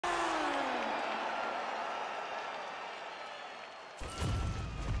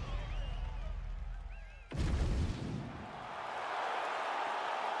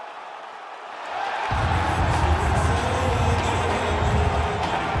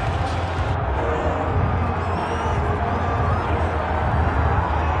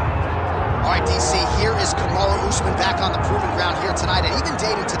Usman back on the proving ground here tonight, and even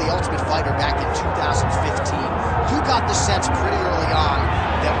dating to the Ultimate Fighter back in 2015. You got the sense pretty early on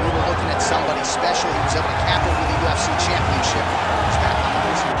that we were looking at somebody special. He was able to cap it with the UFC championship. He's back on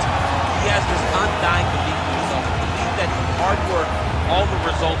the Usman team. He has this undying belief in himself. Believe that hard work, all the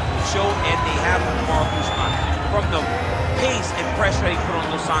results will show, and they have with Kamaru Usman. From the pace and pressure that he put on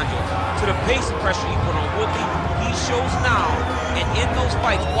Los Angeles to the pace and pressure he put on Woodley, he shows now, and in those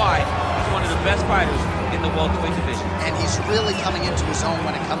fights, why he's one of the best fighters in the welterweight division. And he's really coming into his own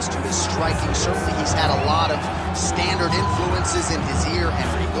when it comes to his striking. Certainly he's had a lot of standard influences in his ear.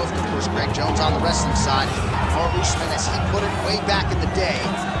 Henry Hooft, of course, Greg Jones on the wrestling side. Kamaru Usman, as he put it way back in the day,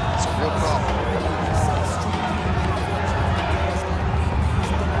 it's a real problem.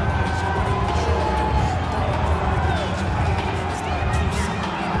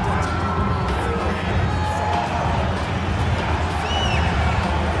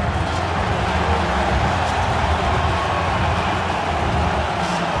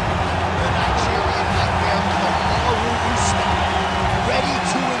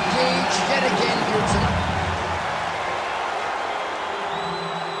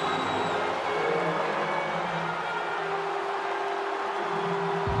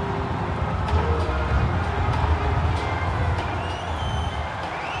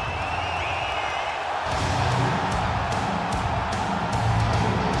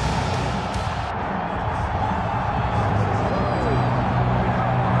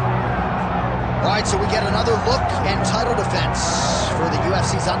 So we get another look and title defense for the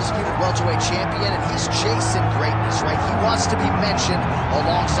UFC's undisputed welterweight champion, and he's chasing greatness, right? He wants to be mentioned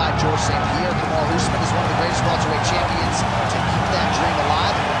alongside George St. Pierre. Kamaru Usman is one of the greatest welterweight champions to keep that dream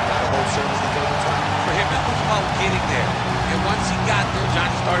alive. That'll hold serve as the favorite time. For him, it was about getting there. And once he got there,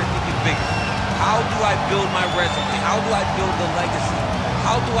 Johnny started thinking bigger. How do I build my resume? How do I build a legacy?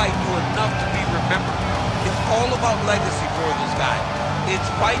 How do I do enough to be remembered? It's all about legacy for this guy. It's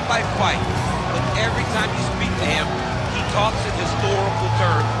fight by fight. But every time you speak to him, he talks in historical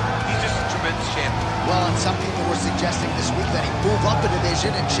terms. He's just a tremendous champion. Well, and some people were suggesting this week that he move up a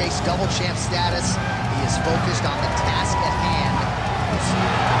division and chase double champ status. He is focused on the task at hand.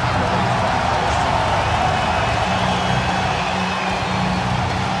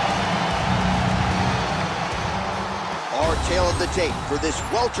 Our tale of the tape for this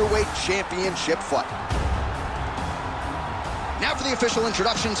welterweight championship fight. Now for the official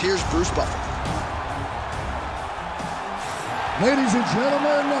introductions, here's Bruce Buffer. Ladies and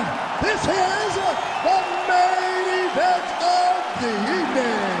gentlemen, this is the main event of the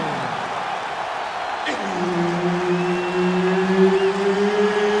evening.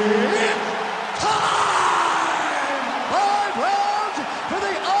 It's time! 5 rounds for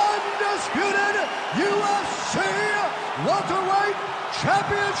the undisputed UFC welterweight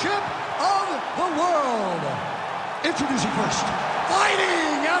championship of the world. Introducing first,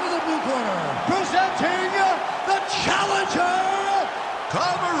 fighting out of the blue corner, presenting the challenger,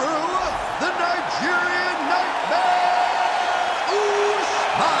 Kamaru, the Nigerian Nightmare,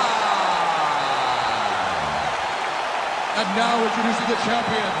 Usman. And now introducing the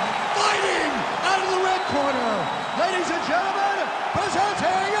champion, fighting out of the red corner, ladies and gentlemen,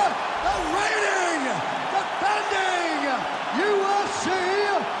 presenting the reigning, defending UFC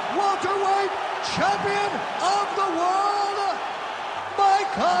welterweight champion of the world,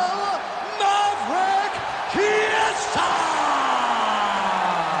 Micheal Chiesa!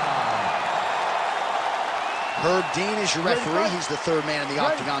 Herb Dean is your referee. He's the third man in the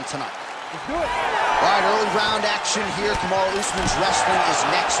octagon tonight. Let's do it. All right, early round action here. Kamaru Usman's wrestling is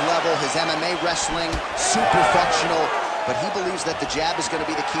next level. His MMA wrestling, super functional. But he believes that the jab is going to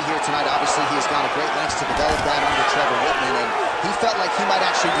be the key here tonight. Obviously, he has gone to great lengths to develop that under Trevor Whitman, and he felt like he might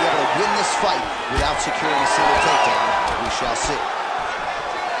actually be able to win this fight without securing a single takedown. We shall see.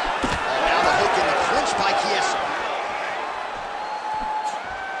 Now the hook in the clinch by Chiesa.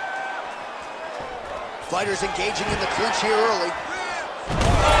 Fighters engaging in the clinch here early.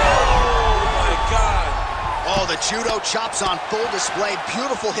 Oh, my God. Oh, the judo chops on full display.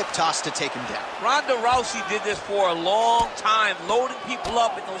 Beautiful hip toss to take him down. Ronda Rousey did this for a long time, loading people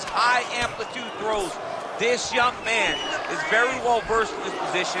up in those high amplitude throws. This young man is very well versed in this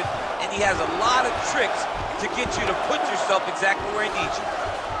position, and he has a lot of tricks to get you to put yourself exactly where he needs you.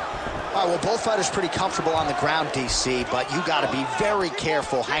 All right, well, both fighters pretty comfortable on the ground, DC, but you got to be very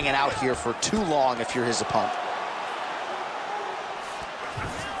careful hanging out here for too long if you're his opponent.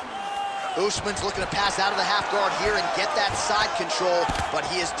 Usman's looking to pass out of the half guard here and get that side control, but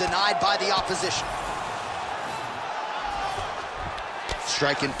he is denied by the opposition.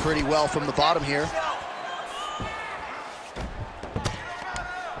 Striking pretty well from the bottom here.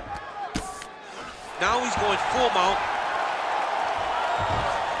 Now he's going full mount.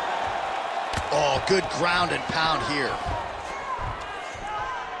 Oh, good ground and pound here.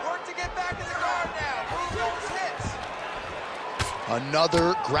 Work to get back in the guard now. Move those hits.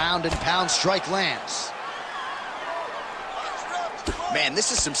 Another ground and pound strike lands. Man,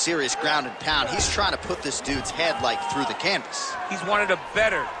 this is some serious ground and pound. He's trying to put this dude's head, like, through the canvas. He's one of the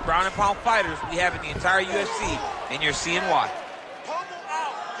better ground and pound fighters we have in the entire UFC, and you're seeing why. Pummel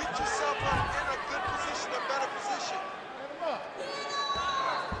out. Get yourself in a good position, a better position.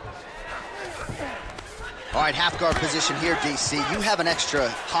 All right, half guard position here, DC. You have an extra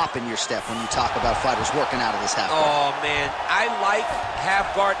hop in your step when you talk about fighters working out of this half guard. Oh, man, I like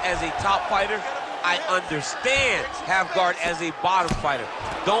half guard as a top fighter. I understand half guard as a bottom fighter.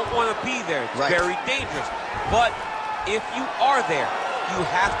 Don't want to be there. It's very dangerous. But if you are there, you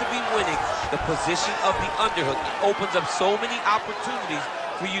have to be winning the position of the underhook. It opens up so many opportunities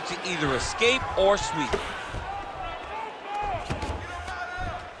for you to either escape or sweep.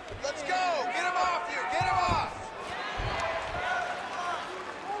 Let's go. Get him off here. Get him off.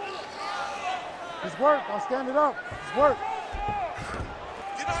 It's work. I'll stand it up. It's work.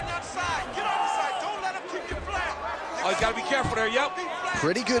 Get on your side. Get on the side. Don't let him keep you flat. Oh, you got to be careful there. Yep.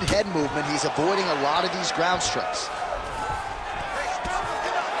 Pretty good head movement. He's avoiding a lot of these ground strikes.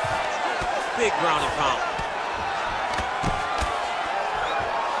 Big ground and pound.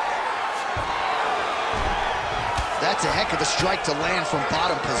 That's a heck of a strike to land from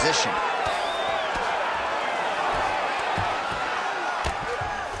bottom position.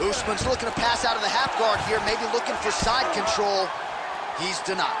 Usman's looking to pass out of the half guard here, maybe looking for side control. He's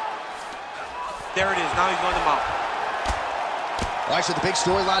denied. There it is. Now he's going to mount. All right, so the big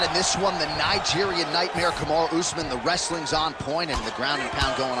storyline in this one, the Nigerian Nightmare, Kamaru Usman, the wrestling's on point and the ground and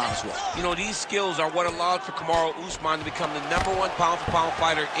pound going on as well. You know, these skills are what allowed for Kamaru Usman to become the #1 pound-for-pound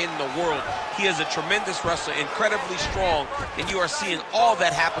fighter in the world. He is a tremendous wrestler, incredibly strong, and you are seeing all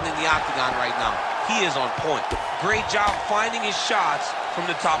that happen in the octagon right now. He is on point. Great job finding his shots from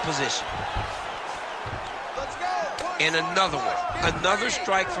the top position. Let's go. And another one. Another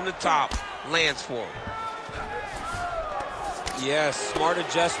strike from the top lands for him. Yes, smart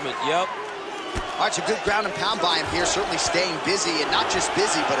adjustment, yep. All right, so good ground and pound by him here, certainly staying busy, and not just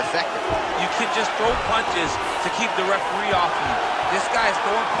busy, but effective. You can just throw punches to keep the referee off of you. This guy is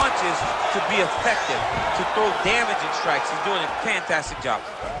throwing punches to be effective, to throw damaging strikes. He's doing a fantastic job.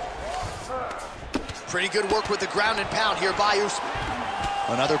 Pretty good work with the ground and pound here by Usman.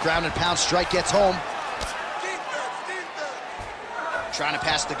 Another ground and pound strike gets home. Trying to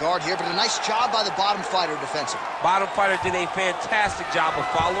pass the guard here, but a nice job by the bottom fighter defensively. Bottom fighter did a fantastic job of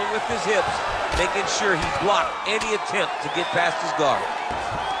following with his hips, making sure he blocked any attempt to get past his guard.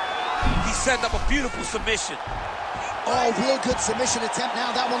 He's setting up a beautiful submission. Oh, real good submission attempt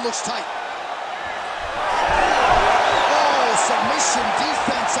now. That one looks tight. Oh, submission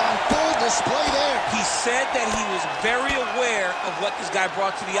defense on full display there. He said that he was very aware of what this guy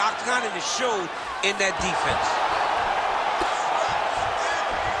brought to the octagon, and it showed in that defense.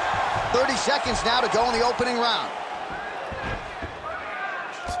 30 seconds now to go in the opening round.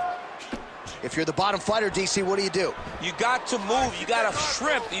 If you're the bottom fighter, DC, what do? You got to move. You got to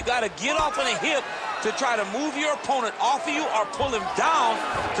shrimp. You got to get off on a hip to try to move your opponent off of you or pull him down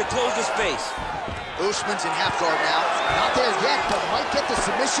to close the space. Usman's in half guard now. Not there yet, but might get the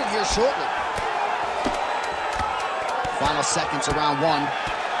submission here shortly. Final seconds of round one.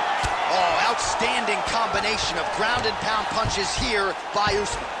 Oh, outstanding combination of ground and pound punches here by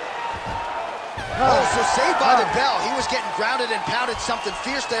Usman. Oh, so saved by the bell. He was getting grounded and pounded something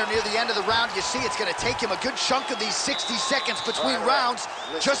fierce there near the end of the round. You see, it's going to take him a good chunk of these 60 seconds between rounds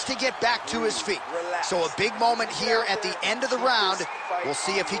just to get back to his feet. So a big moment here at the end of the round. We'll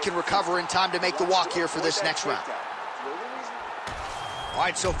see if he can recover in time to make the walk here for this next round. All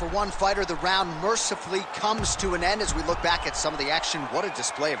right, so for one fighter, the round mercifully comes to an end as we look back at some of the action. What a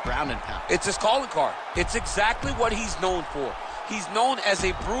display of ground and pound. It's his calling card. It's exactly what he's known for. He's known as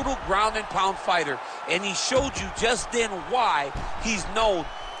a brutal ground and pound fighter, and he showed you just then why he's known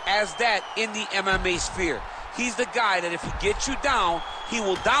as that in the MMA sphere. He's the guy that if he gets you down, he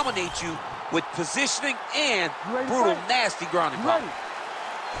will dominate you with positioning and brutal, nasty ground and pound.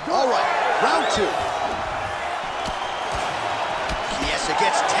 All right, round two. Chiesa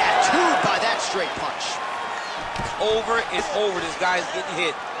gets tattooed by that straight punch. Over and over, this guy's getting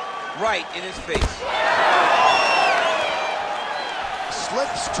hit right in his face.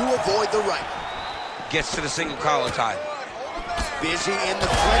 Slips to avoid the right. Gets to the single collar tie. Busy in the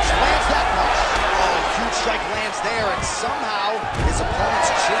clinch, lands that punch. Oh, huge strike lands there, and somehow his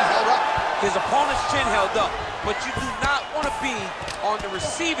opponent's chin held up. His opponent's chin held up, but you do not want to be on the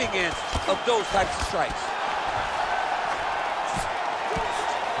receiving end of those types of strikes.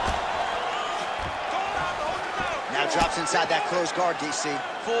 Now drops inside that closed guard, DC.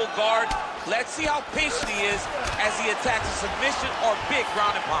 Full guard. Let's see how patient he is as he attacks a submission or big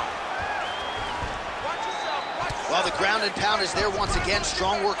ground and pound. Well, the ground and pound is there once again.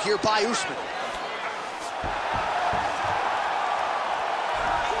 Strong work here by Usman.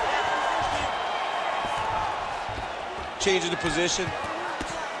 Changing the position.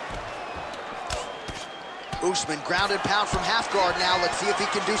 Usman ground and pound from half guard now. Let's see if he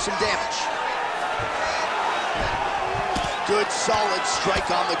can do some damage. Good, solid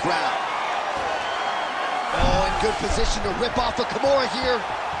strike on the ground. Oh, in good position to rip off a Kamaru here.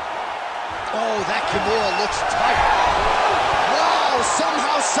 Oh, that Kamaru looks tight. Wow,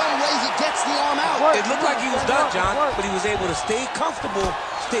 somehow, some way he gets the arm out. It looked like he was done, John, but he was able to stay comfortable,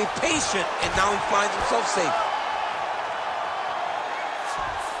 stay patient, and now he finds himself safe.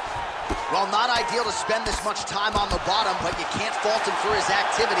 Well, not ideal to spend this much time on the bottom, but you can't fault him for his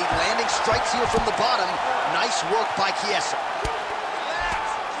activity. Landing strikes here from the bottom. Nice work by Chiesa.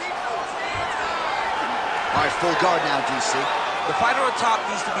 All right, full guard now, DC. The fighter on top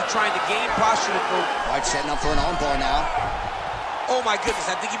needs to be trying to gain posture. All right, setting up for an armbar now. Oh, my goodness,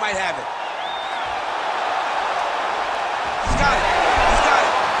 I think he might have it. He's got it. He's got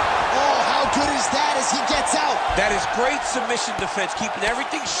it. Oh, how good is that as he gets out? That is great submission defense, keeping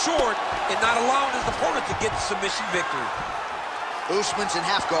everything short and not allowing his opponent to get the submission victory. Usman's in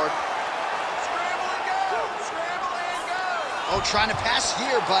half guard. Oh, trying to pass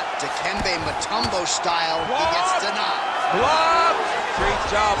here, but Dikembe Mutombo style, he gets denied. Blocked! Great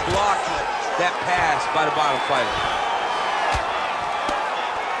job blocking that pass by the bottom fighter.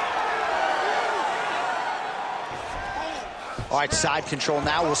 All right, side control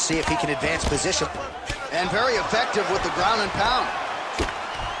now. We'll see if he can advance position. And very effective with the ground and pound.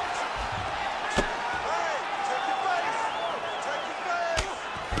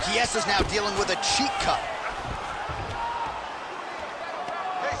 Chiesa's now dealing with a cheek cut.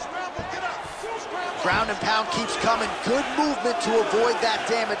 Ground and pound keeps coming. Good movement to avoid that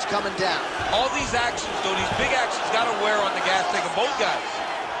damage coming down. All these actions, though, these big actions got to wear on the gas tank of both guys.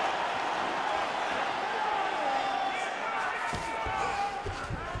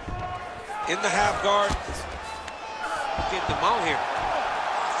 In the half guard. Get the mount here.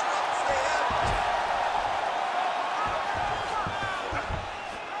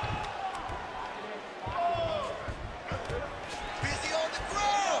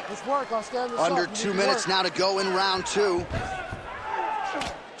 Work, I'll stand this Under up. 2 minutes now to go in round 2. Use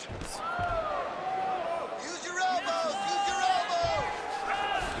your elbows, use your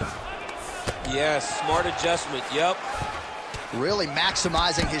elbows. Yes, smart adjustment, yep. Really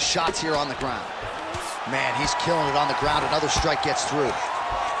maximizing his shots here on the ground. Man, he's killing it on the ground. Another strike gets through.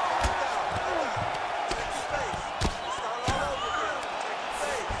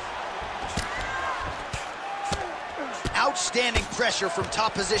 Outstanding pressure from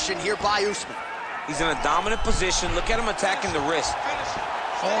top position here by Usman. He's in a dominant position. Look at him attacking the wrist.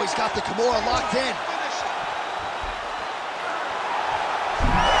 Oh, he's got the Kamaru locked in.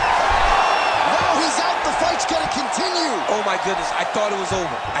 Wow, he's out. The fight's going to continue. Oh, my goodness. I thought it was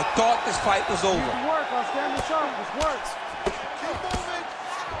over. I thought this fight was over. Work, I'll stand this up. This works.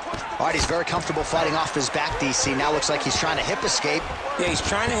 All right, he's very comfortable fighting off his back, DC. Now looks like he's trying to hip escape. Yeah, he's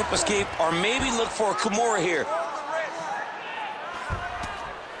trying to hip escape or maybe look for a Kamaru here.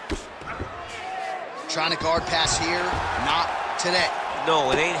 Trying to guard pass here. Not today.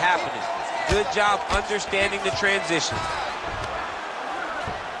 No, it ain't happening. Good job understanding the transition.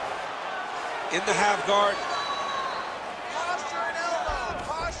 In the half guard. Posture and elbow,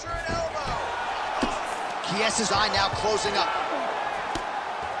 posture and elbow. Chiesa's eye now closing up.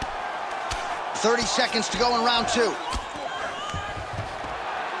 30 seconds to go in round 2.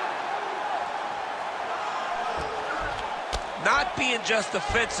 Not being just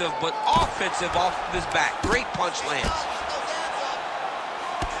defensive, but offensive off of his back. Great punch lands.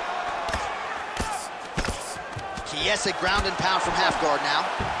 Chiesa ground and pound from half guard now.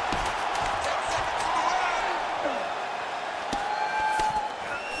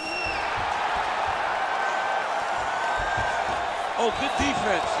 Oh, good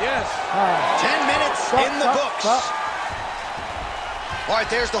defense, yes. 10 minutes in the books. All right,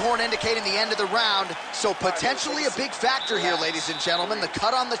 there's the horn indicating the end of the round. So potentially a big factor here, ladies and gentlemen. The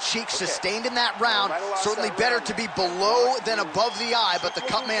cut on the cheek sustained in that round. Certainly better to be below than above the eye, but the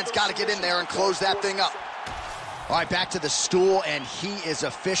cut man's got to get in there and close that thing up. All right, back to the stool, and he is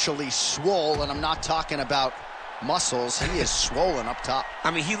officially swole, and I'm not talking about muscles. He is swollen up top.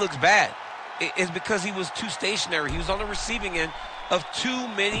 I mean, he looks bad. is because he was too stationary. He was on the receiving end of too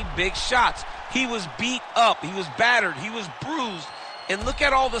many big shots. He was beat up. He was battered. He was bruised. And look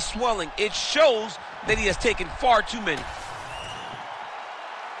at all the swelling. It shows that he has taken far too many.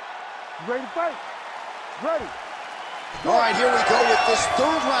 Ready to fight? Ready. All right, here we go with this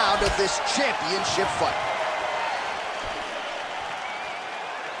third round of this championship fight.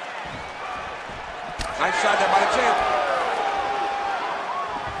 Nice shot there by the champ.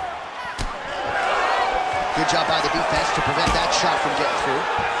 Good job by the defense to prevent that shot from getting through.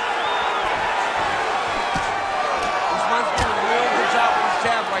 Usman's doing a real good job with his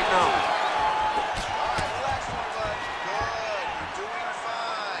jab right now. All right, relax, my bud. Good. You're doing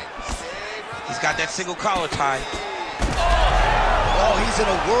fine. Stay relaxed. He's got that single collar tie. Oh, he's in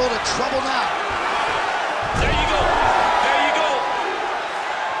a world of trouble now. There you go. There you go.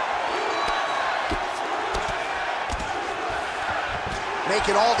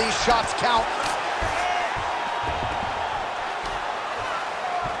 Making all these shots count.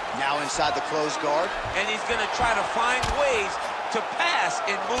 Now inside the closed guard. And he's going to try to find ways to pass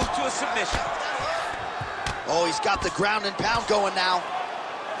and move to a submission. Oh, he's got the ground and pound going now.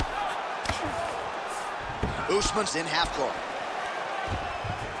 Usman's in half guard.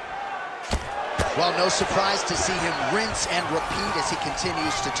 Well, no surprise to see him rinse and repeat as he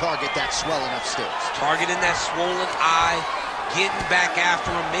continues to target that swelling upstairs. Targeting that swollen eye, getting back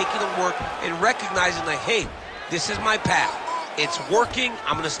after him, making him work, and recognizing that, hey, this is my path. It's working.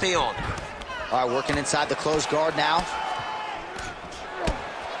 I'm going to stay on. All right, working inside the closed guard now.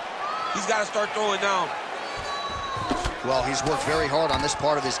 He's got to start throwing down. Well, he's worked very hard on this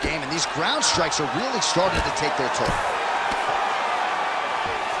part of his game, and these ground strikes are really starting to take their toll.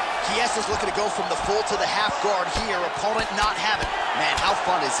 Chiesa's looking to go from the full to the half guard here. Opponent not having it. Man, how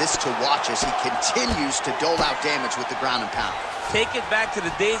fun is this to watch as he continues to dole out damage with the ground and pound. Take it back to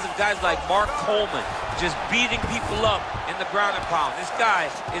the days of guys like Mark Coleman, just beating people up in the ground and pound. This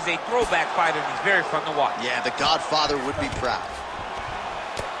guy is a throwback fighter, and he's very fun to watch. Yeah, the Godfather would be proud.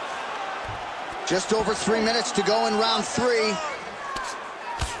 Just over 3 minutes to go in round 3.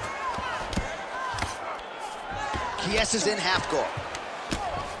 Chiesa's in half guard.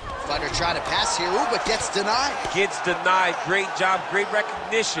 Fighter trying to pass here, ooh, but gets denied. Gets denied. Great job, great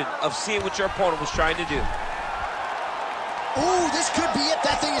recognition of seeing what your opponent was trying to do. Ooh, this could be it.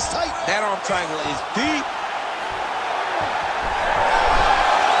 That thing is tight. That arm triangle is deep.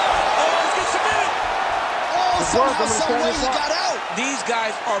 Oh, let's get submitted. Oh, somehow, some way he got out. These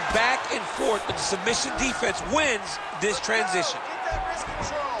guys are back and forth, but the submission defense wins this transition. Get that wrist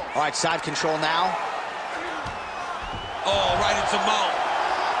control. All right, side control now. Oh, right into mount.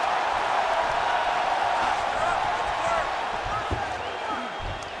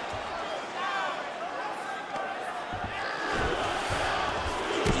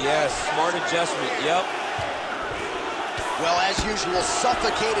 Yes, smart adjustment, yep. Well, as usual,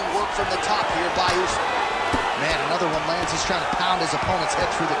 suffocating work from the top here by Usman. Man, another one lands. He's trying to pound his opponent's head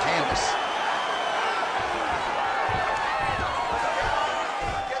through the canvas.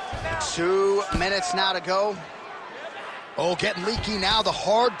 2 minutes now to go. Oh, getting leaky now. The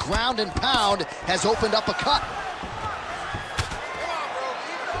hard ground and pound has opened up a cut.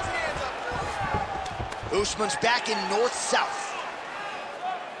 Usman's back in north-south.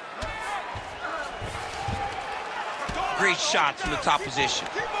 Great shot from the top position.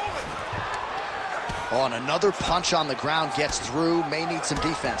 Oh, and another punch on the ground gets through. May need some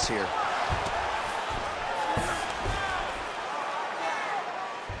defense here.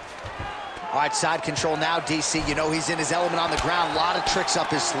 All right, side control now, DC. You know he's in his element on the ground. A lot of tricks up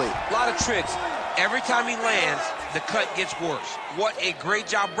his sleeve. A lot of tricks. Every time he lands, the cut gets worse. What a great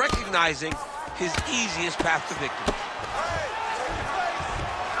job recognizing his easiest path to victory.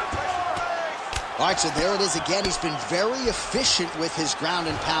 All right, so there it is again. He's been very efficient with his ground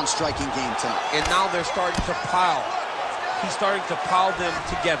and pound striking game tonight. And now they're starting to pile. He's starting to pile them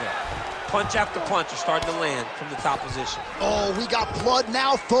together. Punch after punch is starting to land from the top position. Oh, we got blood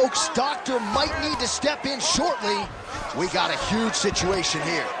now, folks. Doctor might need to step in shortly. We got a huge situation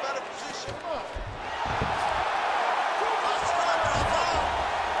here.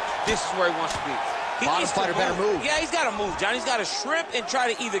 This is where he wants to be. He Bottom needs to fighter better move. Yeah, he's got to move, John. He's got to shrimp and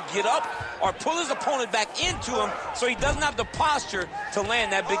try to either get up or pull his opponent back into him so he doesn't have the posture to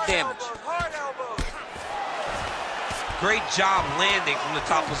land that big damage. Hard elbows. Great job landing from the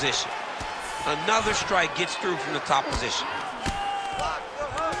top position. Another strike gets through from the top position.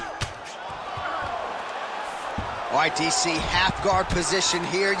 All right, DC, half guard position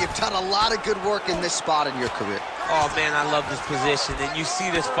here. You've done a lot of good work in this spot in your career. Oh, man, I love this position. And you see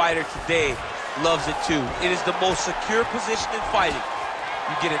this fighter today loves it, too. It is the most secure position in fighting.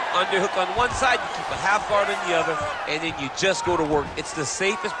 You get an underhook on one side, you keep a half guard on the other, and then you just go to work. It's the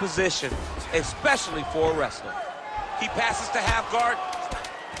safest position, especially for a wrestler. He passes to half guard.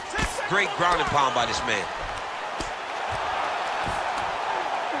 Great ground and pound by this man.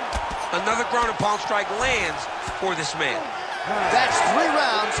 Another ground and pound strike lands for this man. That's 3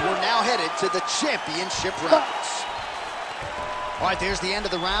 rounds. We're now headed to the championship rounds. All right, there's the end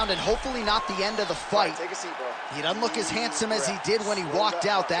of the round, and hopefully not the end of the fight. Take a seat, bro. He doesn't look as handsome as he did when he walked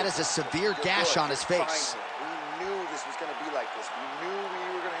out. That is a severe gash on his face. We knew this was going to be like this. We knew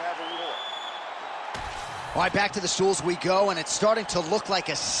we were going to have a war. All right, back to the stools we go, and it's starting to look like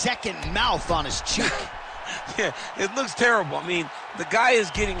a second mouth on his cheek. Yeah, it looks terrible. I mean, the guy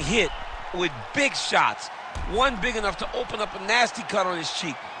is getting hit with big shots. One big enough to open up a nasty cut on his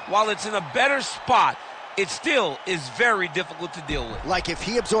cheek. While it's in a better spot, it still is very difficult to deal with. Like if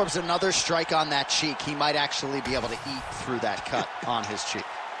he absorbs another strike on that cheek, he might actually be able to eat through that cut on his cheek.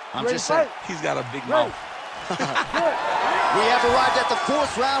 I'm just saying. He's got a big mouth. We have arrived at the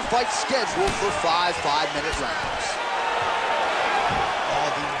 4th round, fight scheduled for 5 5-minute rounds. Oh,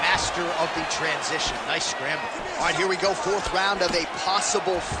 the master of the transition. Nice scramble. All right, here we go, 4th round of a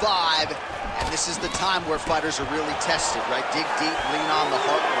possible 5. And this is the time where fighters are really tested, right? Dig deep, lean on the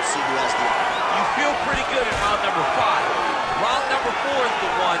heart, we'll see who has the upper. You feel pretty good in round number 5. Round number 4 is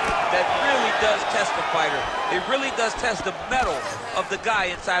the one that really does test the fighter. It really does test the mettle of the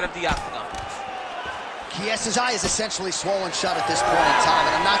guy inside of the octagon. Chiesa's eye is essentially swollen shut at this point in time,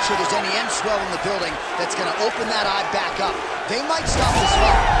 and I'm not sure there's any end swell in the building that's going to open that eye back up. They might stop this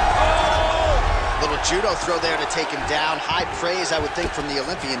fight. Little judo throw there to take him down. High praise, I would think, from the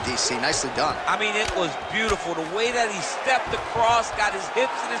Olympian, DC. Nicely done. I mean, it was beautiful. The way that he stepped across, got his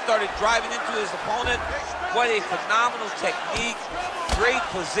hips in and started driving into his opponent. What a phenomenal technique. Great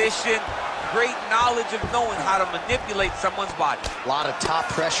position. Great knowledge of knowing how to manipulate someone's body. A lot of top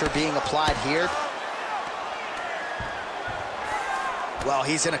pressure being applied here. Well,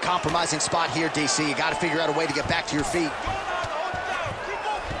 he's in a compromising spot here, DC. You got to figure out a way to get back to your feet.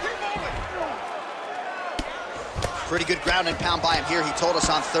 Pretty good ground and pound by him here. He told us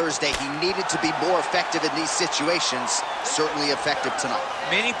on Thursday he needed to be more effective in these situations. Certainly effective tonight.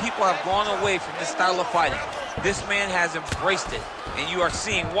 Many people have gone away from this style of fighting. This man has embraced it, and you are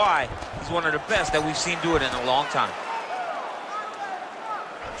seeing why he's one of the best that we've seen do it in a long time.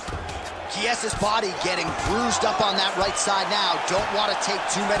 Chiesa's body getting bruised up on that right side now. Don't want to take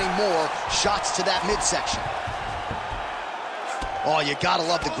too many more shots to that midsection. Oh, you gotta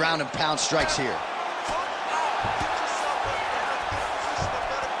love the ground and pound strikes here.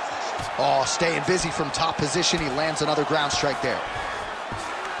 Oh, staying busy from top position. He lands another ground strike there.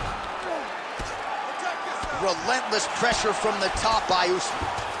 Relentless pressure from the top by Usman.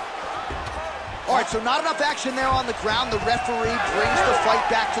 All right, so not enough action there on the ground. The referee brings the fight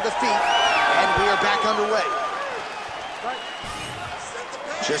back to the feet, and we are back underway.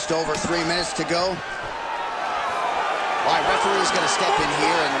 Just over 3 minutes to go. All right, referee is going to step in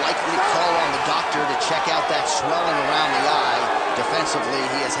here and likely call on the doctor to check out that swelling around the eye. Defensively,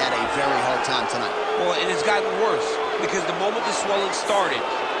 he has had a very hard time tonight. Well, it has gotten worse because the moment the swelling started,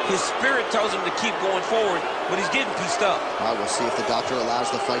 his spirit tells him to keep going forward, but he's getting pieced up. All right, we'll see if the doctor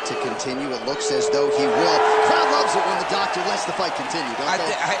allows the fight to continue. It looks as though he will. Crowd loves it when the doctor lets the fight continue, don't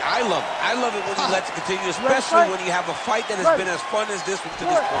they? I love it. I love it when he lets it continue, especially when you have a fight that has been as fun as this one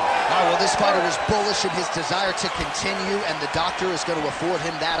to this point. All right, well, this fighter is bullish in his desire to continue, and the doctor is going to afford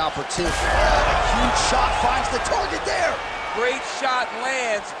him that opportunity. A huge shot finds the target there. Great shot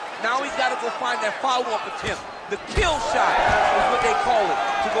lands. Now he's got to go find that follow-up attempt. The kill shot is what they call it,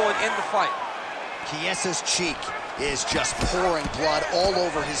 to go and end the fight. Chiesa's cheek is just pouring blood all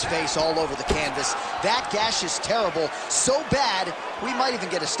over his face, all over the canvas. That gash is terrible, so bad, we might even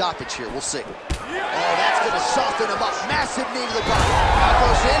get a stoppage here. We'll see. Oh, that's going to soften him up. Massive knee to the body. Now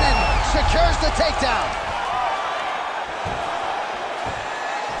goes in and secures the takedown.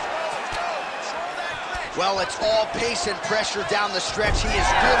 Well, it's all pace and pressure down the stretch. He is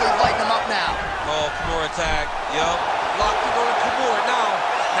really lighting him up now. Oh, Kamaru attack. Yup. Locked it on Kamaru.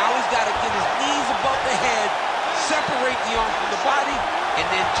 Now he's got to get his knees above the head, separate the arm from the body, and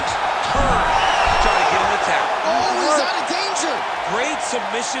then just turn to try to get him attacked. Oh, he's out of danger. Great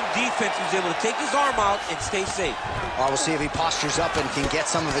submission defense. He was able to take his arm out and stay safe. We'll see if he postures up and can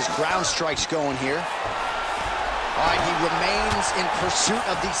get some of his ground strikes going here. All right, he remains in pursuit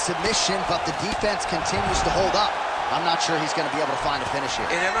of the submission, but the defense continues to hold up. I'm not sure he's going to be able to find a finish here.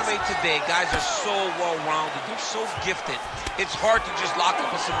 In MMA today, guys are so well-rounded. They're so gifted. It's hard to just lock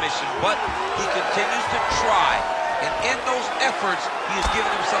up a submission, but he continues to try. And in those efforts, he has given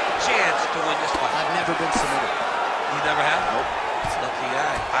himself a chance to win this fight. I've never been submitted. You never have? Nope. Lucky guy.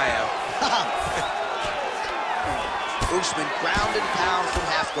 Usman, ground and pound from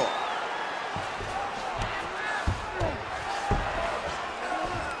half guard.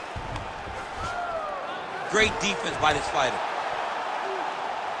 Great defense by this fighter.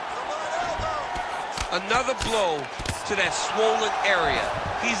 Another blow to that swollen area.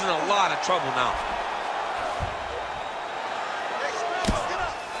 He's in a lot of trouble now.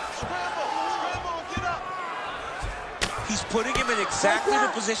 He's putting him in exactly the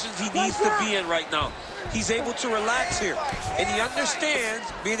positions he needs to be in right now. He's able to relax here. And he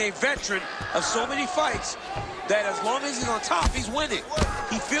understands, being a veteran of so many fights, that as long as he's on top, he's winning.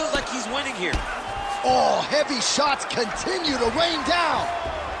 He feels like he's winning here. Oh, heavy shots continue to rain down.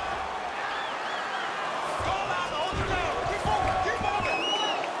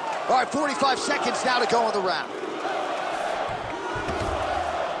 All right, 45 seconds now to go in the round.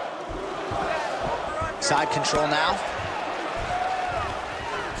 Side control now.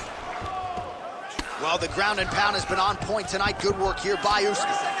 Well, the ground and pound has been on point tonight. Good work here by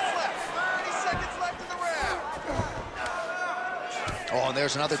Usman. 30 seconds left in the round. Oh, and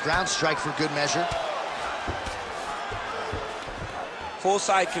there's another ground strike for good measure. Full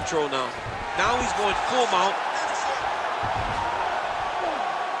side control now. Now he's going full mount.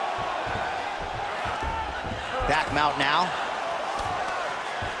 Back mount now.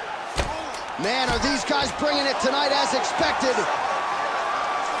 Man, are these guys bringing it tonight as expected.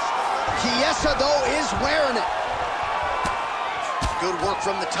 Chiesa, though, is wearing it. Good work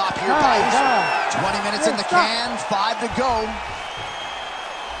from the top here by Usman. 20 minutes in the can, 5 to go.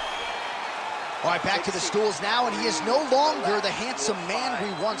 All right, back to the stools now, and he is no longer the handsome man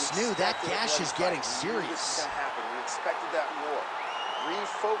we once knew. That gash is getting serious. We expected that more.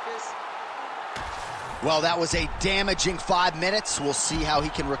 Refocus. Well, that was a damaging 5 minutes. We'll see how he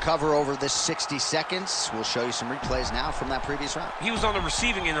can recover over this 60 seconds. We'll show you some replays now from that previous round. He was on the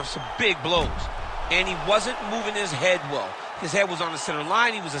receiving end of some big blows, and he wasn't moving his head well. His head was on the center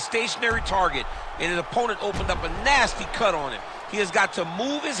line. He was a stationary target, and his opponent opened up a nasty cut on him. He has got to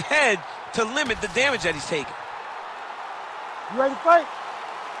move his head to limit the damage that he's taking. You ready to fight?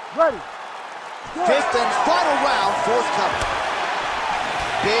 Ready. Go. Fifth and final round, forthcoming.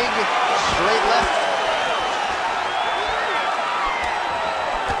 Big, straight left.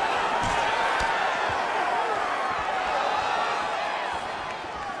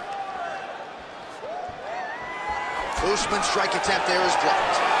 Usman's strike attempt there is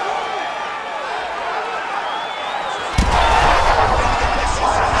blocked.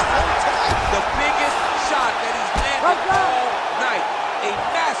 The biggest shot that he's landed all night. A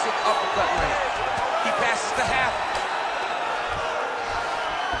massive uppercut land. He passes to half.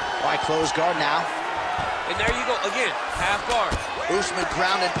 All right, close guard now. And there you go, again, half guard. Usman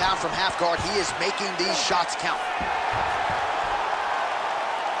ground and pound from half guard. He is making these shots count.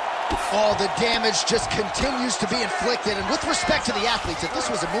 Oh, the damage just continues to be inflicted. And with respect to the athletes, if this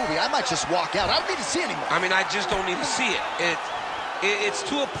was a movie, I might just walk out. I don't need to see anymore. I mean, I just don't need to see it. It's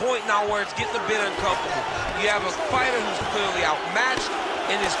to a point now where it's getting a bit uncomfortable. You have a fighter who's clearly outmatched,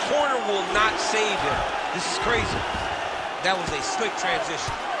 and his corner will not save him. This is crazy. That was a slick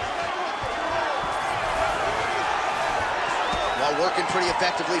transition. Well, working pretty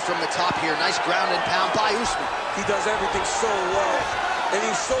effectively from the top here. Nice ground and pound by Usman. He does everything so well. And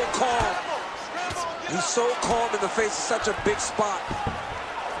he's so calm. He's so calm in the face of such a big spot.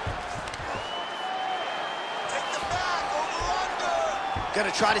 Take the back, over under.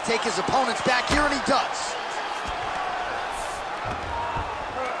 Gonna try to take his opponents back here, and he does.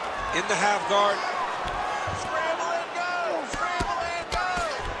 In the half guard. Scramble and go. Scramble and go.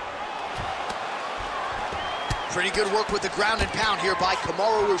 Pretty good work with the ground and pound here by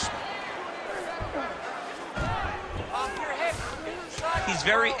Kamaru Usman. He's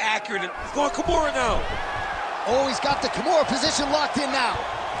very accurate. He's going Kamaru now. Oh, he's got the Kamaru position locked in now.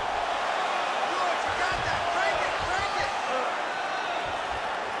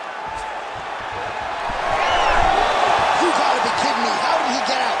 You gotta be kidding me. How did he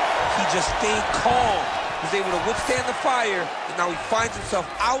get out? He just stayed calm. He's able to withstand the fire, and now he finds himself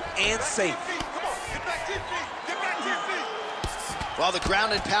out and safe. Come on, get back to your feet. Get back to your feet. Well, the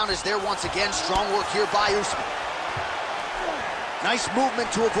ground and pound is there once again. Strong work here by Usman. Nice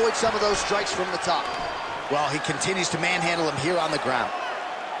movement to avoid some of those strikes from the top. Well, he continues to manhandle him here on the ground.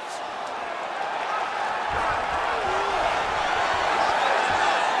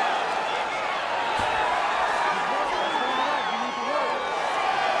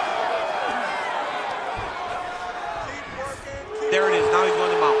 There it is. Now he's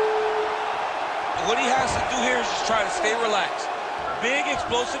going to mount. What he has to do here is just try to stay relaxed. Big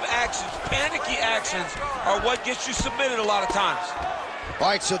explosive actions, panicky actions are what gets you submitted a lot of times. All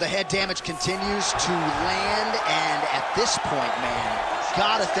right, so the head damage continues to land, and at this point, man,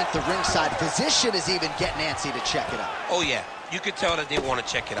 gotta think the ringside physician is even getting antsy to check it out. Oh, yeah. You could tell that they want to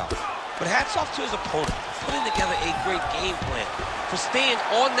check it out. But hats off to his opponent, putting together a great game plan for staying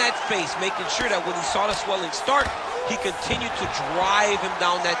on that face, making sure that when he saw the swelling start, he continued to drive him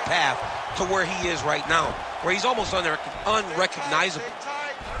down that path to where he is right now, where he's almost unrecognizable.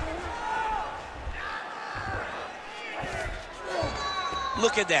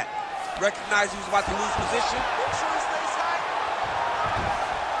 Look at that. Recognized he was about to lose position.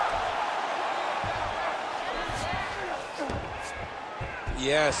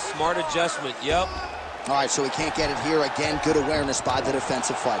 Yes, smart adjustment, yep. All right, so he can't get it here. Again, good awareness by the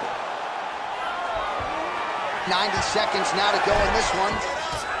defensive fighter. 90 seconds now to go in this one.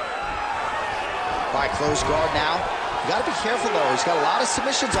 All right, close guard now. You gotta be careful though, he's got a lot of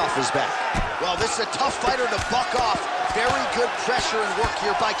submissions off his back. Well, this is a tough fighter to buck off. Very good pressure and work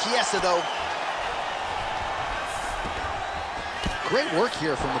here by Chiesa though. Great work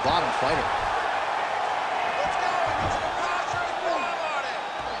here from the bottom fighter.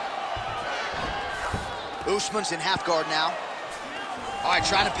 Usman's in half guard now. All right,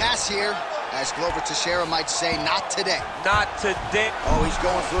 trying to pass here. As Glover Teixeira might say, not today. Not today. Oh, he's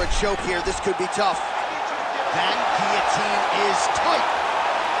going for a choke here. This could be tough. That guillotine is tight.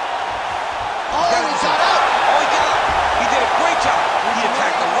 Oh, he got out. Oh, he got out. He did a great job. He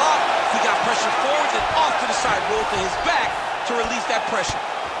attacked a lot. He got pressure forward and off to the side, rolled to his back to release that pressure.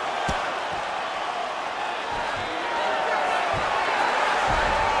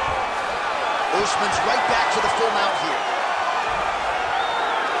 Usman's right back to the full mount here.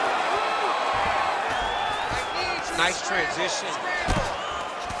 Nice transition.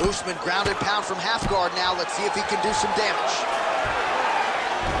 Usman grounded pound from half guard now. Let's see if he can do some damage.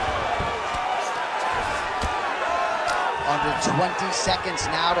 Under 20 seconds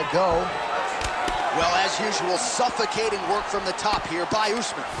now to go. Well, as usual, suffocating work from the top here by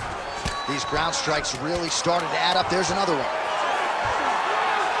Usman. These ground strikes really started to add up. There's another one.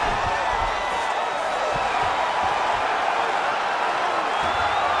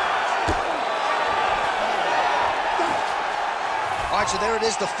 All right, so there it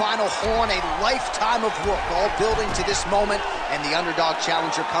is, the final horn, a lifetime of work, all building to this moment, and the underdog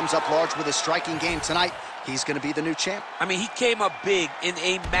challenger comes up large with a striking game tonight. He's going to be the new champ. I mean, he came up big in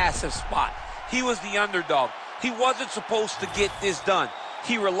a massive spot. He was the underdog. He wasn't supposed to get this done.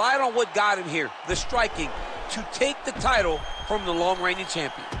 He relied on what got him here, the striking, to take the title from the long-reigning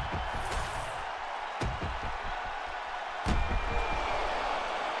champion.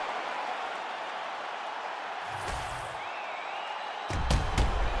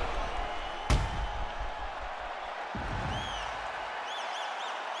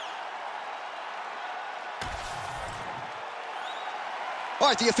 All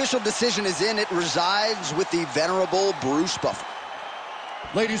right, the official decision is in. It resides with the venerable Bruce Buffer.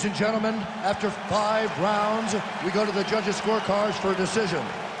 Ladies and gentlemen, after 5 rounds, we go to the judges' scorecards for a decision.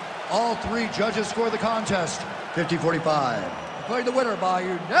 All 3 judges score the contest, 50-45. Declared the winner by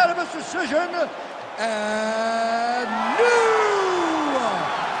unanimous decision, and new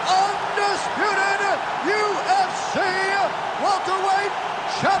undisputed UFC welterweight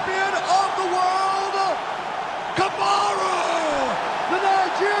champion of the world, Kamaru! The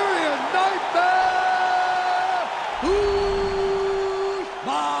Nigerian Nightmare,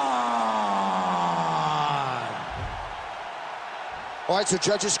 Usman! All right, so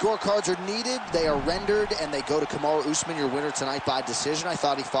judges' scorecards are needed. They are rendered, and they go to Kamaru Usman, your winner tonight by decision. I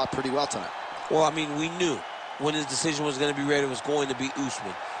thought he fought pretty well tonight. Well, I mean, we knew when his decision was going to be ready, it was going to be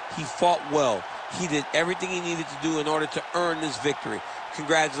Usman. He fought well. He did everything he needed to do in order to earn this victory.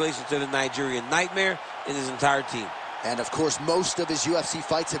 Congratulations to the Nigerian Nightmare and his entire team. And, of course, most of his UFC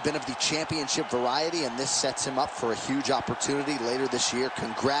fights have been of the championship variety, and this sets him up for a huge opportunity later this year.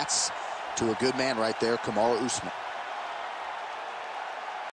 Congrats to a good man right there, Kamaru Usman.